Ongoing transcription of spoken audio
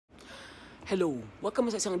Hello,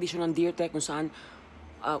 welcome sa isang edisyon ng Dear Tech kung saan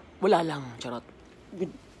wala lang, charot.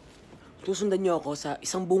 Susundan niyo ako sa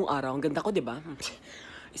isang buong araw. Ang ganda ko, di ba?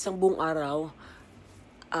 Isang buong araw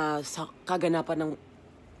sa kaganapan ng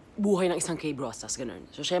buhay ng isang Brosas, ganun.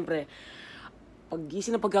 So, syempre,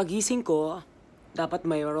 pagkagising ko, dapat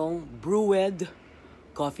mayroong brewed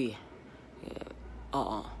coffee.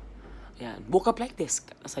 Oo. Yan. Woke up like this.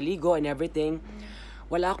 Sa ligo and everything.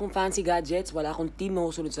 Wala akong fancy gadgets, wala akong team na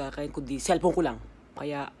susunod sa akin, kundi cellphone ko lang.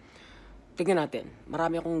 Kaya, tignan natin.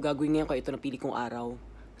 Marami akong gagawin ngayon kaya ito napili kong araw.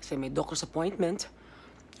 Kasi may doctor's appointment.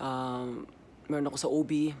 Meron ako sa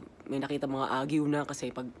OB. May nakita mga agiw na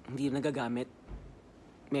kasi pag hindi nagagamit,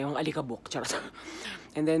 may mga alikabok. Charot.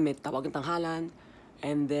 And then, may tawag ng tanghalan.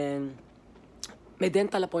 And then, may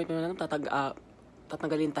dental appointment na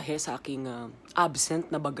tatanggalin tahe sa aking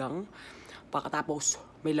absent na bagang. Pagkatapos,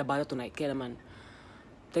 may labada tonight. Kaya naman,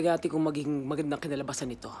 tagati kung maging magandang kinalabasan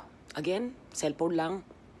nito. Again, cellphone lang.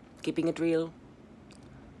 Keeping it real.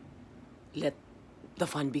 Let the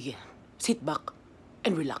fun begin. Sit back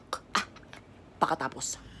and relax.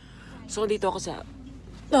 Pakatapos. So, dito ako sa...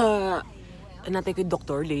 natin ko yung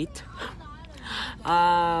doctor late.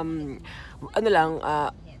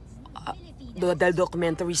 Dahil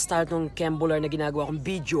documentary style ng Kembular na ginagawa kong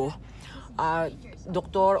video.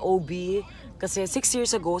 Doktor, OB, kasi 7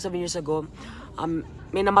 years ago,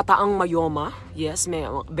 may namataang myoma. Yes, may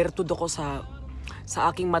bertud ako sa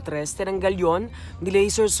aking matres. Tinanggal yon,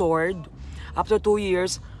 ni-laser sword. After 2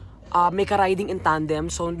 years, may ka-riding in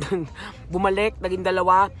tandem. So, bumalik, naging 2.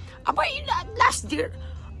 Abay, last year,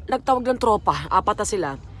 nagtawag ng tropa. 4 na sila.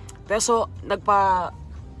 Pero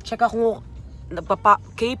nagpa-check ako,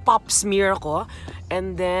 K-pop smear ko.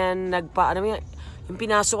 And then, yung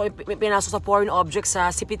pinasok sa foreign object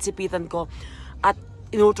sa sipit-sipitan ko. At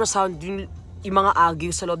in-ultrasound yung mga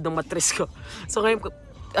agiw sa loob ng matris ko. So ngayon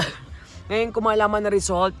kung malaman na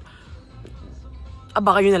result,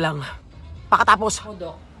 baka yun na lang. Pakatapos.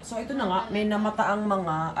 So ito na nga, may namataang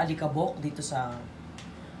mga alikabok dito sa...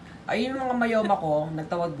 Ayun yung mga mayoma ko,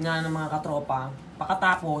 nagtawag nga ng mga katropa.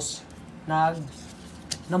 Pakatapos,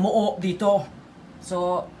 namuo dito.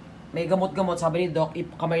 So, may gamot-gamot. Sabi ni Doc,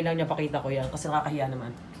 kamay lang niya pakita ko yan kasi nakakahiya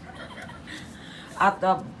naman. At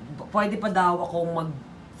pwede pa daw akong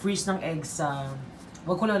mag-freeze ng eggs sa...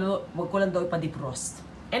 Wag ko lang daw ipa-defrost.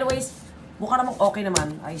 Anyways, mukha namang okay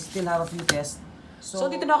naman. I still have a few tests. So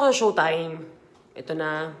dito na ako sa showtime. Ito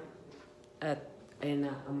na. At ayan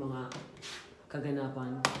na ang mga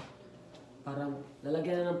kaganapan. Parang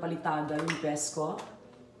lalagyan na ng palitada yung best ko.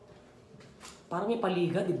 Parang may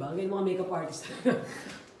paliga, di ba? Ngayon mga makeup artist.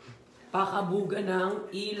 Pakabuga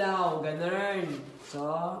ng ilaw, ganun. So,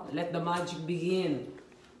 let the magic begin.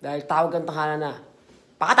 Dahil tawag ang tanghalan na.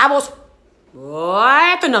 Pakatapos!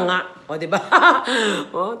 Ito na nga. O, diba?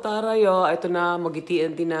 Taray, ito na,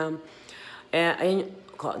 magitian din na. Ayun,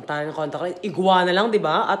 taray ng kontak lang. Iguana lang,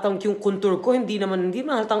 diba? At yung contour ko, hindi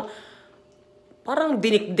haltang, parang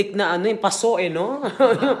dinikdik na yung paso, no?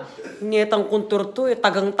 Nyetang contour to,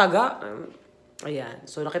 tagang-taga. Ayan.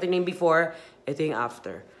 So, nakita niyo yung before, ito yung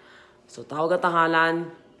after. So, tawag ang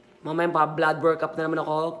tanghalan. Mamaya pa-blood workup na naman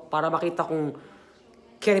ako para makita kung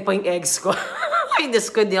carry pa yung eggs ko. Ay,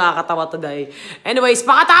 Diyos ko, hindi nakakatawa today. Anyways,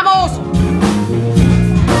 pakatapos!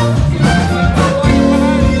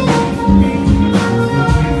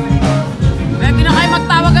 Pwede na kayo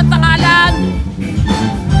magtawag ang tanghalan!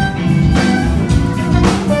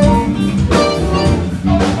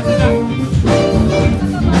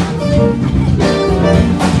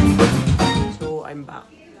 So, I'm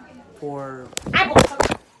back for...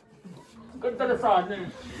 Ganda na sana.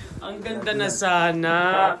 Ang ganda na sana.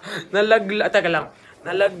 Teka lang.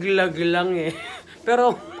 Nalaglag lang eh.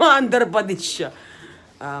 Pero ma-under pa din siya.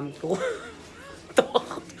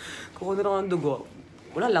 Kukunin ako ng dugo.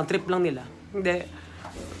 Wala lang, trip lang nila. Hindi.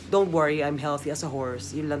 Don't worry, I'm healthy as a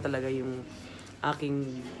horse. Yun lang talaga yung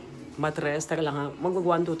aking matres. Teka lang ha.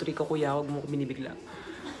 Mag-1, 2, 3 ka kuya. Huwag mo binibigla.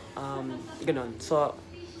 Ganon. So,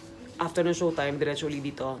 after ng showtime, diretso ulit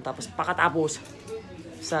dito. Tapos pakatapos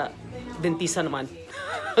sa dentista naman.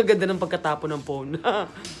 Ang ganda ng pagkatapo ng phone.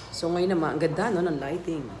 So ngayon naman, ang ganda ng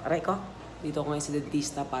lighting. Aray ko, dito ako ngayon sa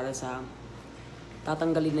dentista para sa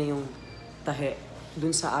tatanggalin na yung tahe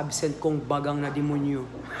dun sa absent kong bagang na demonyo.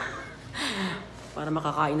 Para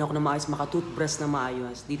makakain ako na maayos, makatoothbrush na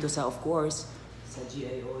maayos. Dito sa, of course, sa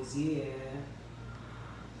GIOZ.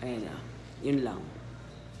 Ayan na, yun lang.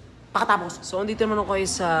 Pakatapos. So andito naman ako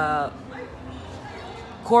sa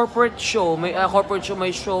corporate show, may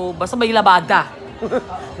show, basta may labada.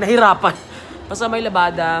 Nahirapan. Basta may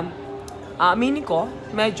labada. Aminin ko,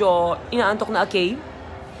 medyo inaantok na I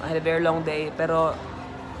had a very long day, pero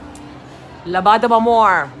Labada pa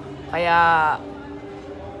more. Kaya,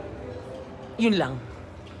 yun lang.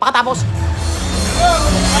 Pakatapos.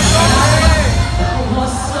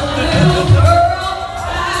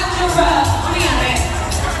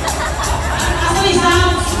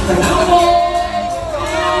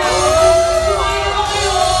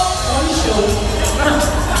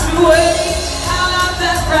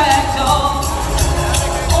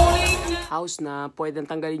 House na, pwedeng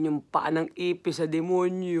tanggalin yung paa ng ipis sa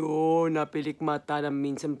demonyo. Napilik mata na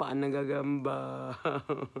minsan paa nagagamba.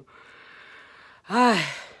 Ay,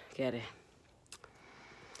 kere.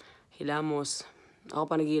 Hilamos. Ako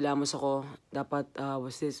pa naghihilamos ako. Dapat,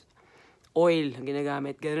 what's this? Oil ang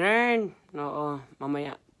ginagamit. Ganun. Oo,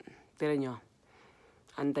 mamaya. Tira nyo.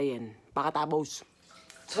 Antayin. Pakatabos.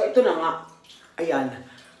 So, ito na nga. Ayan.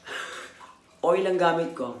 Oil ang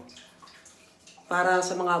gamit ko. Para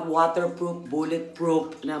sa mga waterproof,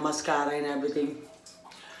 bulletproof na mascara and everything.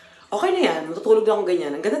 Okay na yan. Matutulog na akong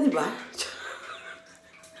ganyan. Ang ganda, di ba?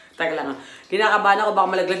 Teka lang ha. Kinakabahan ako. Baka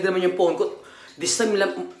malaglag naman yung phone ko. This time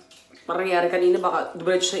lang, parang nangyari kanina, baka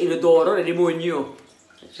dumiretso sa inodoro na demonyo.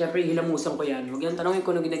 Siyempre, hilamusan ko yan. Huwag yan tanongin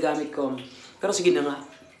ko nung ginagamit ko. Pero sige na nga.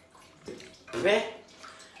 Okay?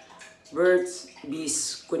 Birds,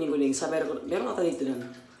 bees, kuning-kuning. Meron ka dito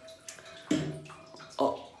nun.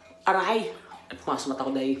 Oh, aray! At pumasok mata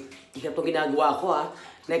ko dahil hirap itong ginagawa ko ha.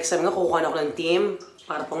 Next time nga, kukuha na ako ng team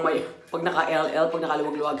para pang may, pag naka-LL, pag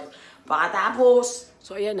nakaluwag-luwag. Pakatapos!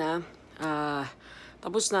 So ayan ha.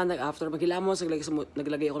 Tapos na, after maghilamos,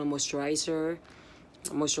 naglagay ako ng moisturizer.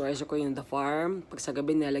 Moisturizer ko yung The Farm. Pag sa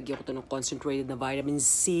gabi, nalagyan ko ito ng concentrated na vitamin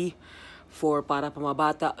C para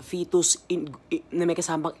pamabata, fetus na may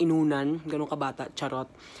kasamang inunan. Ganun kabata, charot.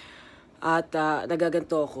 At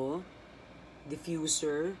nagaganto ako.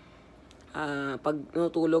 Diffuser. Pag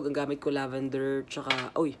natulog, ang gamit ko lavender,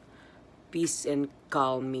 tsaka, peace and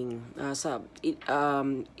calming.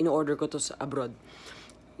 In-order ko to sa abroad.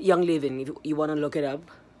 Young Living, if you wanna look it up,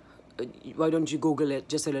 why don't you Google it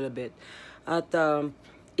just a little bit. At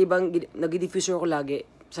nag-diffuser ko lagi.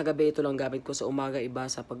 Sa gabi, ito lang gamit ko. Sa umaga, iba.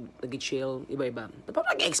 Sa pag nag-chill, iba-iba.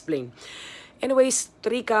 Nag-explain. Anyways, to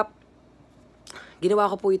recap, ginawa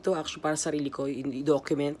ko po ito actually para sa sarili ko,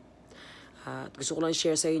 i-document. Gusto ko lang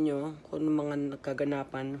share sa inyo kung mga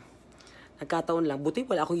nagkaganapan. Nagkataon lang. Buti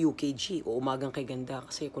wala akong UKG o umagang kay ganda.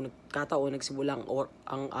 Kasi kung nagkataon, nagsimula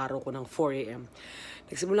ang araw ko ng 4 a.m.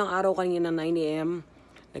 Nagsimula ang araw kanina ng 9 a.m.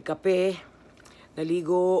 Nagkape,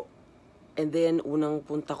 naligo, and then unang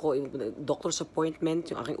punta ko, doctor's appointment,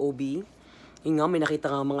 yung aking OB. Yung nga, may nakita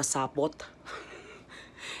nga mga sapot.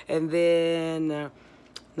 And then,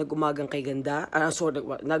 nag-umagang kay ganda.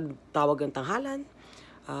 Nagtawag ng tanghalan.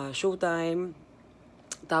 Showtime.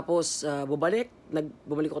 Tapos, bumalik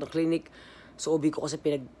ako ng clinic. So, OB ko kasi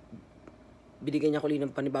binigyan niya ko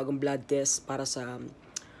ng panibagong blood test para sa,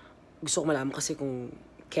 gusto ko malaman kasi kung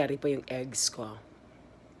carry pa yung eggs ko.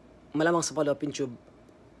 Malamang sa fallopian tube.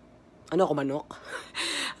 Ano ako, manok?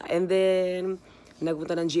 And then,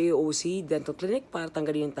 nagpunta ng GAOC, dental clinic, para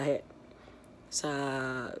tanggalin yung tahe sa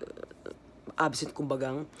absent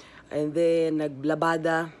kumbagang. And then,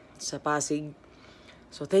 naglabada sa Pasig.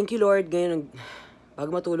 So, thank you Lord. Ngayon,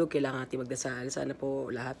 bago matulog, kailangan natin magdasal. Sana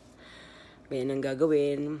po lahat may nang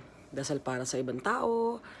gagawin. Dasal para sa ibang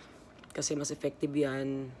tao. Kasi mas effective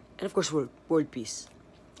yan. And of course, world peace.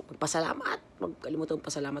 Magpasalamat. Magkalimutan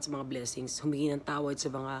magpasalamat sa mga blessings. Humingi ng tawad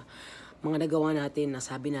sa mga nagawa natin,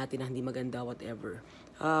 nasabi natin na hindi maganda, whatever.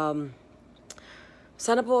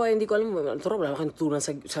 Sana po, hindi ko alam, wala akong tutunan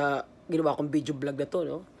sa ginawa kong video vlog na to,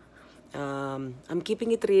 no? I'm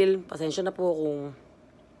keeping it real. Pasensya na po kung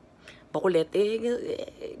bakulit,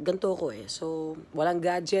 ganito ko eh. So, walang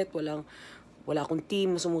gadget, wala akong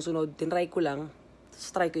team na sumusunod. Tinry ko lang,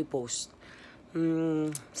 tapos try ko i-post.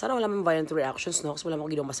 Sana wala mang violent reactions, no? Kasi wala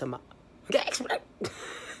akong ginawang masama.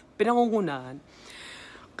 Pinangungunahan.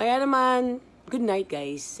 Kaya naman, good night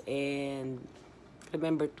guys. And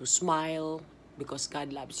remember to smile because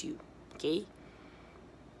God loves you. Okay?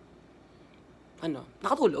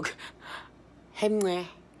 Nakatulog. Hemweh,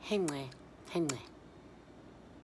 hemweh, hemweh.